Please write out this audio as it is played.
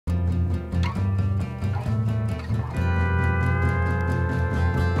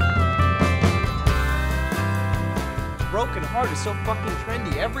heart is so fucking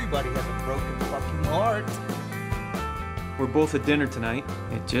trendy. Everybody has a broken fucking heart. We're both at dinner tonight.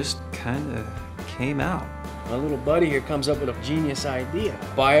 It just kinda came out. My little buddy here comes up with a genius idea.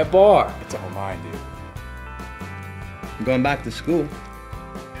 Buy a bar. It's all mine, dude. I'm going back to school.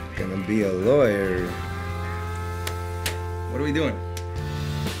 Gonna be a lawyer. What are we doing?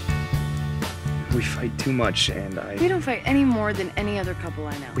 We fight too much, and We don't fight any more than any other couple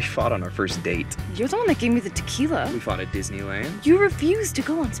I know. we fought on our first date. You're the one that gave me the tequila. We fought at Disneyland. You refused to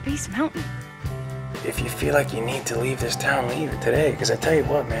go on Space Mountain. If you feel like you need to leave this town, leave it today. Because I tell you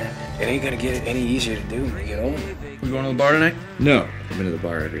what, man, it ain't gonna get any easier to do when you get older. We going to the bar tonight? No, I've been to the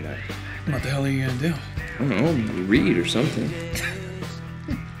bar every night. What the hell are you gonna do? I don't know, read or something.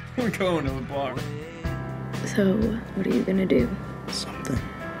 We're going to the bar. So, what are you gonna do? Something.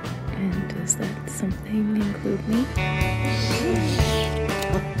 And does that something include me? I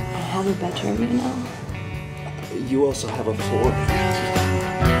have a bedroom, you know. You also have a floor.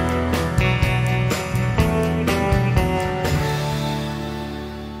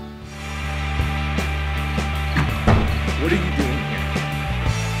 What are you doing here?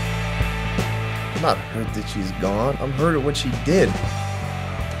 I'm not hurt that she's gone. I'm hurt at what she did.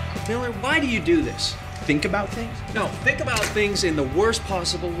 Miller, why do you do this? Think about things? No, think about things in the worst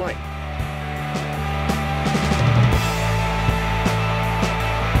possible light.